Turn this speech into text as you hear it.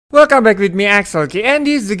Welcome back with me Axel, okay? And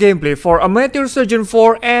this is the gameplay for Amateur Surgeon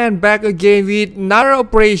 4 and back again with another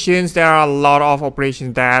operations. There are a lot of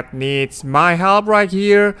operations that needs my help right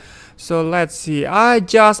here. So let's see, I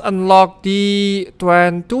just unlocked the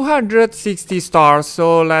 260 stars,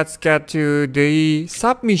 so let's get to the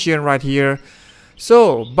submission right here.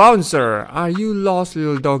 So, Bouncer, are you lost,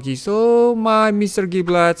 little doggy? So my Mr.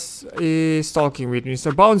 Giblets is talking with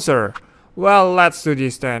Mr. Bouncer. Well, let's do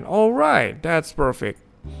this then. Alright, that's perfect.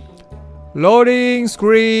 Loading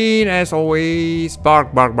screen as always.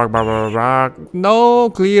 Bark, bark, bark, bark, bark, bark. No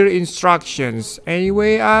clear instructions.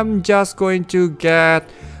 Anyway, I'm just going to get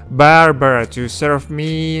Barbara to serve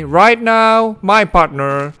me right now, my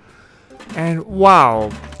partner. And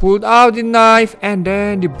wow, pulled out the knife and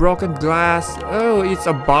then the broken glass. Oh, it's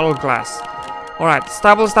a bottle glass. Alright,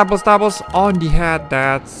 staples on the head.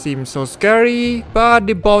 That seems so scary, but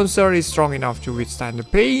the bouncer is strong enough to withstand the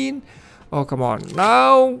pain. Oh, come on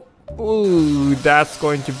now. Ooh, that's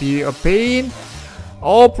going to be a pain.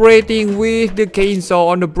 Operating with the cane saw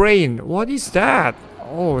on the brain. What is that?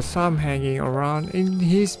 Oh, some hanging around in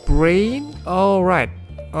his brain. Alright,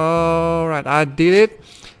 I did it.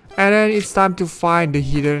 And then it's time to find the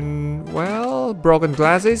hidden, well, broken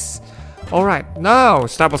glasses. Alright, now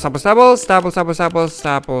staples, and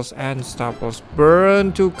staples.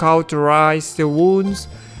 Burn to cauterize the wounds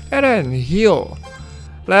and then heal.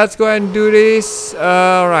 Let's go and do this.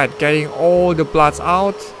 Alright, getting all the bloods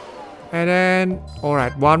out. And then,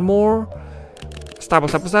 alright, one more.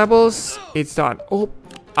 Staples. It's done. Oh,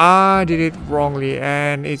 I did it wrongly.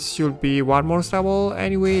 And it should be one more staple.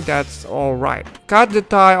 Anyway, that's alright. Cut the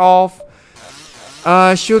tie off.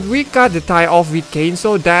 Should we cut the tie off with cane?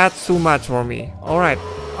 So that's too much for me. Alright.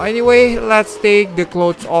 Anyway, let's take the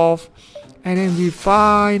clothes off. And then we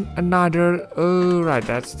find another. Alright,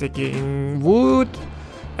 that's taking wood.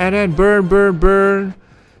 And then burn.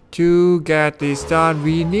 To get this done,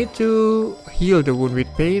 we need to heal the wound with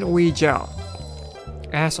pain away gel.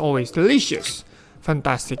 As always, delicious.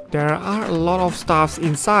 Fantastic. There are a lot of stuffs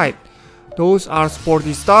inside. Those are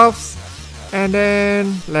sporty stuffs. And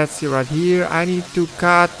then, let's see right here. I need to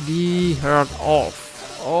cut the heart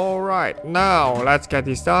off. Alright, now let's get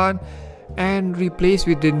this done. And replace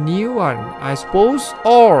with the new one, I suppose.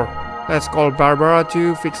 Or, let's call Barbara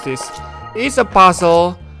to fix this. It's a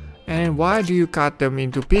puzzle. And why do you cut them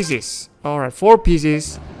into pieces? Alright, 4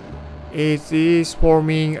 pieces. It is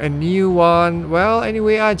forming a new one. Well,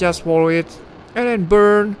 anyway, I just follow it. And then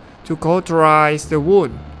burn to cauterize the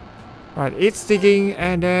wound. Right, it's sticking.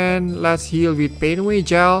 And then let's heal with pain away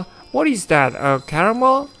gel. What is that? A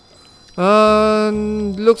caramel?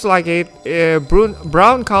 Looks like it.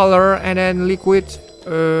 Brown color and then liquid.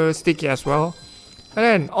 Sticky as well. And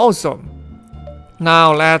then awesome.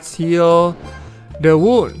 Now let's heal the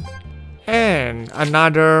wound. And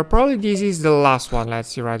another, probably this is the last one. Let's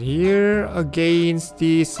see right here against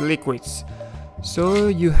these liquids. So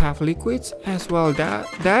you have liquids as well.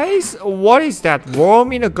 That is, what is that?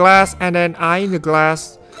 Worm in a glass and then eye in the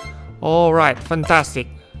glass. Alright, fantastic.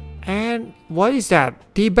 And what is that?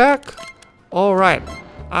 Tea bag? Alright,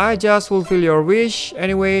 I just fulfill your wish.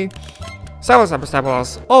 Anyway,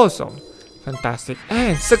 staples. Awesome. Fantastic.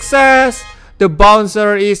 And success! The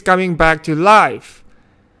bouncer is coming back to life.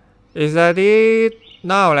 Is that it?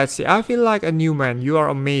 Now let's see. I feel like a new man. You are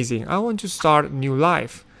amazing. I want to start a new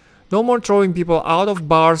life. No more throwing people out of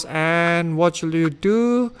bars. And what should you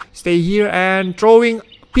do? Stay here and throwing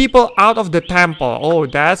people out of the temple. Oh,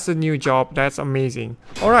 that's a new job. That's amazing.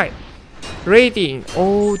 Alright. Rating.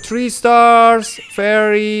 Oh, 3 stars.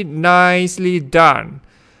 Very nicely done.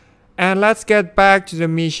 And let's get back to the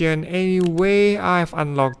mission. Anyway, I've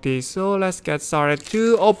unlocked this. So let's get started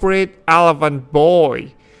to operate Elephant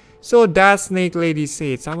Boy. So that snake lady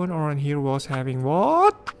said someone around here was having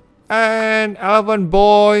what? And Elephant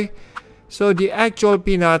Boy. So the actual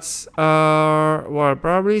peanuts were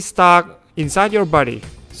probably stuck inside your body.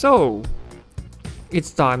 So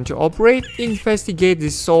it's time to operate, investigate the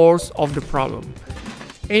source of the problem.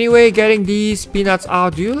 Anyway, getting these peanuts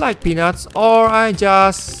out. Do you like peanuts? Or I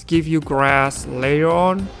just give you grass later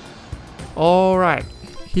on? Alright.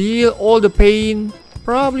 Heal all the pain.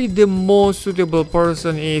 Probably the most suitable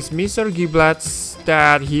person is Mr. Giblets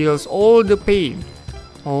that heals all the pain.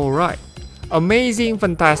 Alright. Amazing,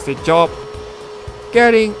 fantastic job.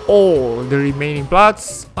 Getting all the remaining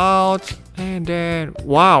bloods out. And then,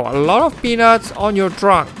 wow, a lot of peanuts on your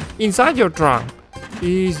trunk. Inside your trunk.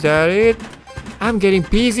 Is that it? I'm getting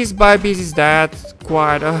pieces by pieces. That's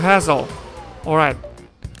quite a hassle. Alright.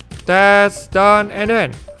 That's done. And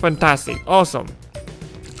then, fantastic. Awesome.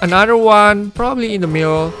 Another one, probably in the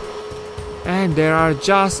middle. And there are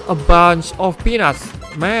just a bunch of peanuts.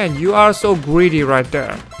 Man, you are so greedy right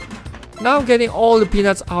there. Now getting all the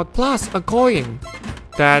peanuts out plus a coin.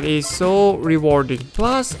 That is so rewarding.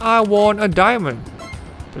 Plus I won a diamond.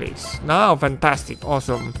 Please. Now fantastic.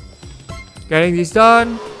 Awesome. Getting this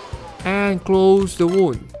done. And close the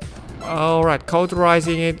wound. Alright,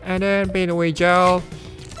 cauterizing it. And then paint away gel.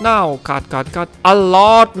 Now cut. A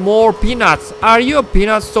lot more peanuts. Are you a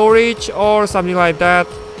peanut storage or something like that?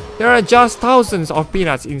 There are just thousands of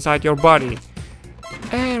peanuts inside your body.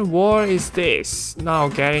 And what is this? Now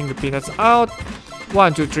getting the peanuts out.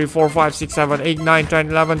 1, 2, 3, 4, 5, 6, 7, 8, 9, 10,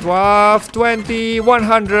 11, 12, 20,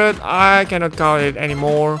 100. I cannot count it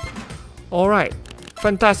anymore. Alright.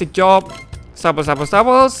 Fantastic job.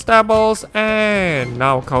 Staples. And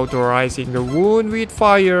now cauterizing the wound with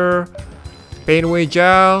fire. Paint away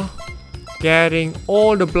gel. Getting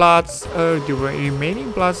all the bloods, the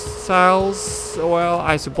remaining blood cells. Well,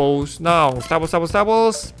 I suppose. Now,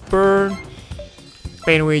 staples. Burn.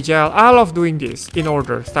 Paint away gel. I love doing this in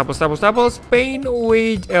order. Staples. Paint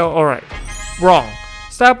away gel. Alright. Wrong.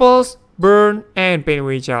 Staples, burn, and paint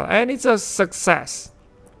away gel. And it's a success.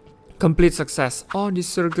 Complete success on this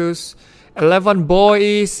circus. 11 boy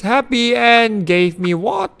is happy and gave me,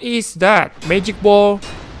 what is that? Magic ball?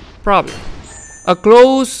 Probably. A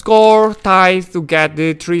close score tied to get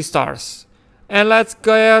the 3 stars. And let's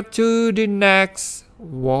get to the next.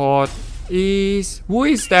 Who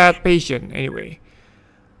is that patient anyway?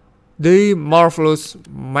 The marvelous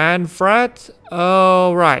Manfred.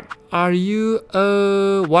 Right. Are you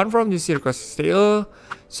one from the circus still?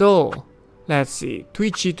 So let's see.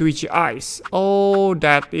 Twitchy eyes. Oh,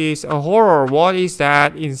 that is a horror. What is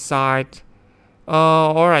that inside?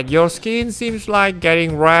 Alright. Your skin seems like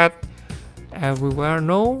getting red everywhere.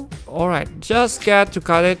 No? Alright. Just get to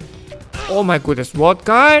cut it. Oh my goodness. What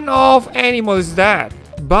kind of animal is that?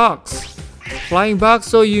 Bugs. Flying bugs.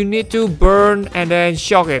 So you need to burn and then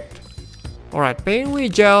shock it. Alright, paint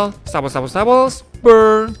with gel. Staples.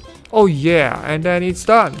 Burn. Oh yeah, and then it's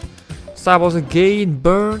done. Staples again,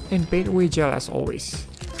 burn, and paint with gel as always.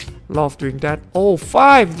 Love doing that. Oh,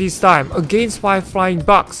 5 this time. Against 5 flying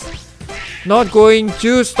bugs. Not going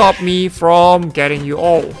to stop me from getting you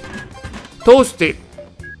all. Toasted.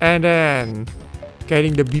 And then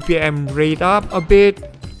getting the BPM rate up a bit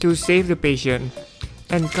to save the patient.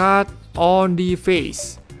 And cut on the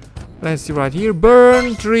face. Let's see right here.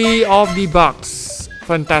 Burn 3 of the bugs.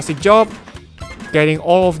 Fantastic job. Getting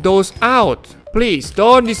all of those out. Please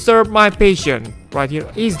don't disturb my patient. Right here.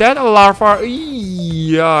 Is that a larva?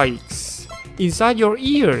 Yikes. Inside your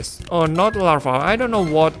ears. Oh, not a larva. I don't know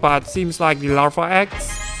what, but seems like the larva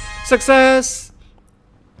eggs. Success.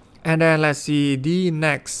 And then let's see the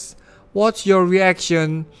next. What's your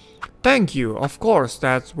reaction? Thank you. Of course,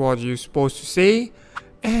 that's what you're supposed to say.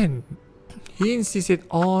 And he insisted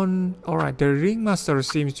on. Alright, the ringmaster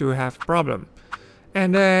seems to have problem.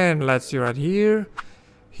 And then let's see right here.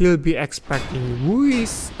 He'll be expecting me. Who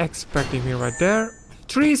is expecting me right there?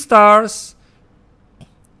 3 stars.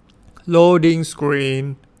 Loading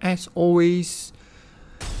screen as always.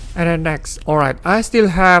 And then next. Alright, I still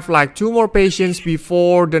have like 2 more patients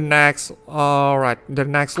before the next. Alright, the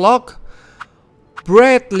next log.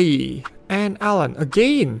 Bradley and Alan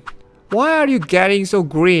again. Why are you getting so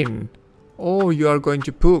green? Oh, you are going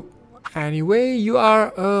to poop. Anyway, you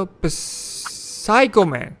are a Psycho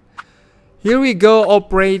Man. Here we go,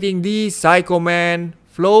 operating the Psycho Man.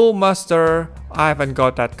 Flow Master. I haven't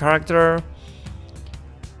got that character.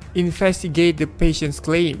 Investigate the patient's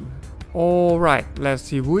claim. Alright, let's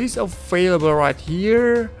see who is available right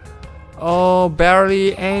here. Oh,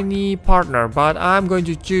 barely any partner, but I'm going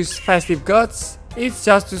to choose Festive Guts. It's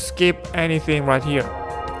just to skip anything right here.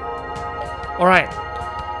 Alright.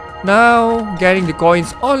 Now, getting the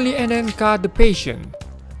coins only and then cut the patient.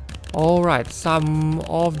 Alright, some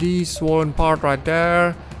of the swollen part right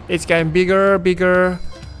there. It's getting bigger.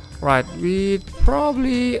 Right, we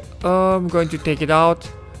probably going to take it out.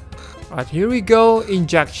 Right, here we go.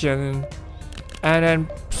 Injection. And then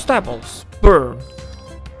staples. Burn.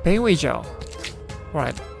 Pain gel.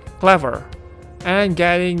 Right, clever. And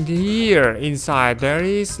getting here inside, there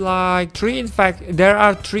is like there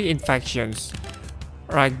are 3 infections.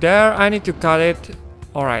 Right there, I need to cut it.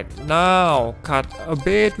 Alright, now cut a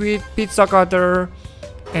bit with pizza cutter.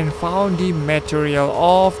 And found the material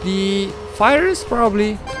of the virus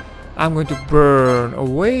probably. I'm going to burn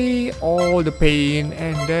away all the pain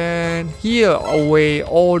and then heal away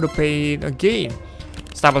all the pain again.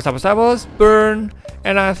 Staples, burn.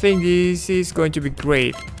 And I think this is going to be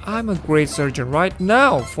great. I'm a great surgeon right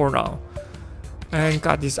now, for now. And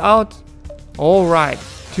cut this out. Alright,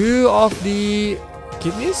 2 of the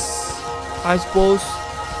kidneys, I suppose.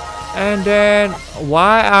 And then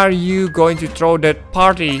why are you going to throw that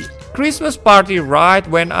party, Christmas party, right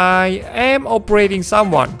when I am operating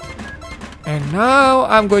someone? And now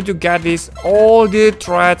I'm going to get all the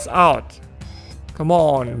threads out. Come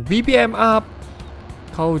on, BPM up.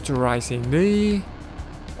 Cauterizing the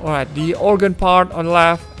the organ part on the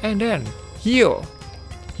left, and then heal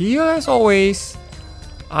as always.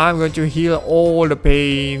 I'm going to heal all the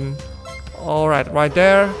pain. Alright, right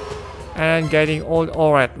there, and getting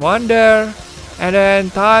alright, one there, and then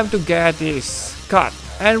time to get this cut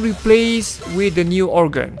and replace with the new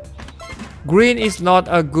organ. Green is not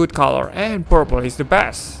a good color and purple is the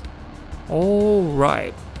best.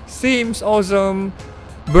 Alright, seems awesome.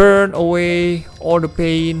 Burn away all the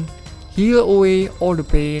pain, heal away all the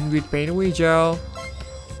pain with pain away gel.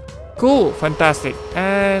 Cool, fantastic.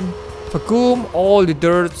 And vacuum all the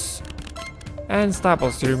dirts and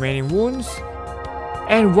staples the remaining wounds.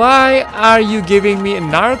 And why are you giving me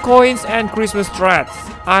another coins and Christmas threads?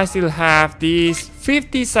 I still have these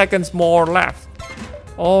 50 seconds more left.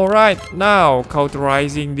 Alright, now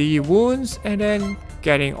cauterizing the wounds and then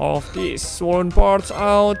getting off these swollen parts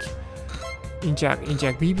out. Inject.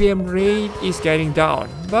 BPM rate is getting down,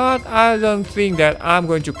 but I don't think that I'm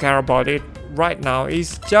going to care about it right now.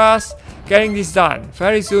 It's just getting this done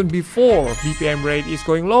very soon before BPM rate is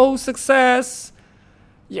going low. Success.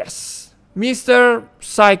 Yes, Mr.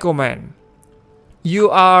 Psycho Man,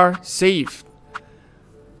 you are saved.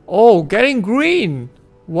 Oh, getting green.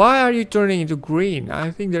 Why are you turning into green?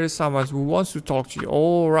 I think there is someone who wants to talk to you.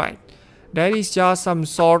 Alright, that is just some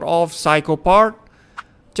sort of psycho part.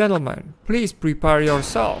 Gentlemen, please prepare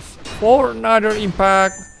yourself for another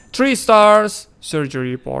impact. 3 stars,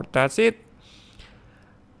 surgery report, that's it.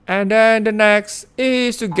 And then the next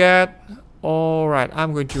is to get... Alright,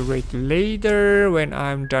 I'm going to rate you later when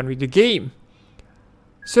I'm done with the game.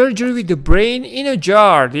 Surgery with the brain in a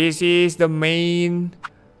jar. This is the main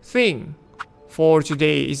thing for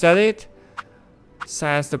today, is that it?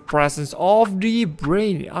 Sense the presence of the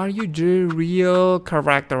brain. Are you the real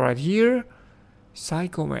character right here?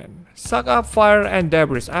 Psycho Man. Suck up fire and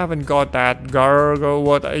debris. I haven't got that. Gargle.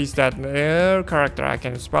 What is that character? I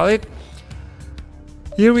can spell it.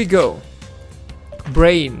 Here we go.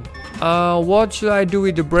 Brain. What should I do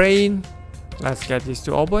with the brain? Let's get this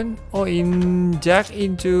to open. Oh, inject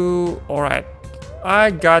into... Alright.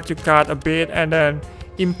 I got to cut a bit and then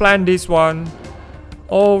implant this one.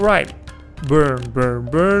 Alright.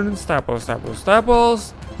 Burn.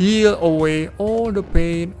 Staples. Heal away all the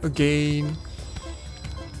pain again.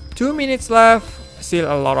 2 minutes left,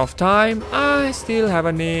 still a lot of time. I still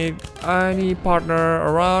haven't need any partner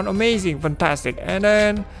around. Amazing, fantastic. And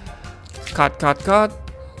then cut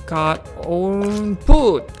on,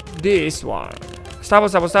 put this one.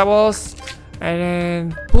 Staples, and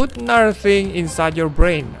then put another thing inside your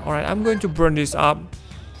brain. Alright, I'm going to burn this up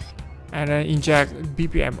and then inject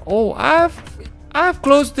BPM. Oh, I've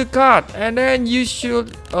closed the cut, and then you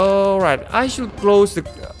should... Alright, I should close the...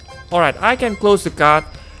 Alright, I can close the cut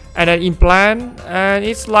and then implant, and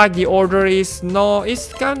it's like the order is no,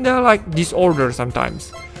 it's kinda like disorder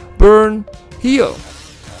sometimes. Burn, heal.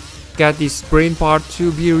 Get this brain part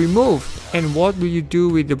to be removed. And what will you do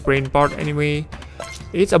with the brain part anyway?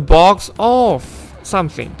 It's a box of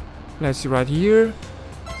something. Let's see right here.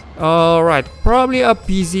 Alright, probably a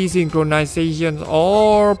PC synchronization,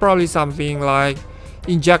 or probably something like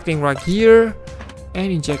injecting right here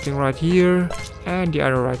and injecting right here and the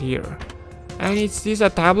other right here. And is this a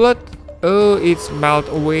tablet? Oh, it's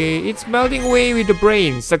melting away with the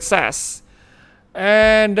brain. Success.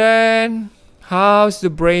 And then how's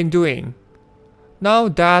the brain doing? Now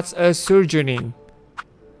that's a surgeoning.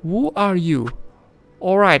 Who are you?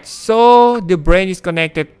 Alright, so the brain is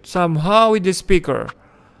connected somehow with the speaker.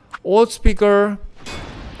 Old speaker.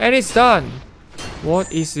 And it's done.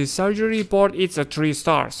 What is the surgery report? It's a 3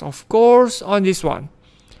 stars. Of course, on this one.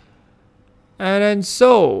 And then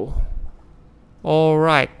so...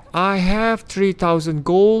 Alright, I have 3000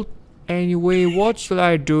 gold. Anyway, what should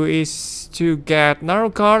I do is to get narrow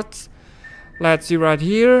cards. Let's see right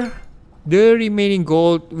here. The remaining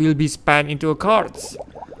gold will be spent into cards.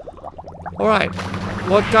 Alright,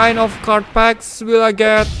 what kind of card packs will I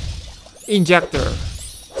get? Injector,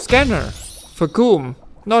 scanner, vacuum,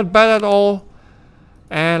 not bad at all.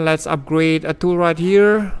 And let's upgrade a tool right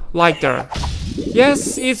here, lighter.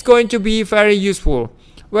 Yes, it's going to be very useful.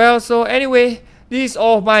 Well, so anyway, this is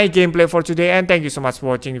all my gameplay for today, and thank you so much for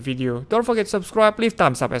watching the video. Don't forget to subscribe, leave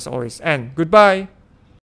thumbs up as always, and goodbye.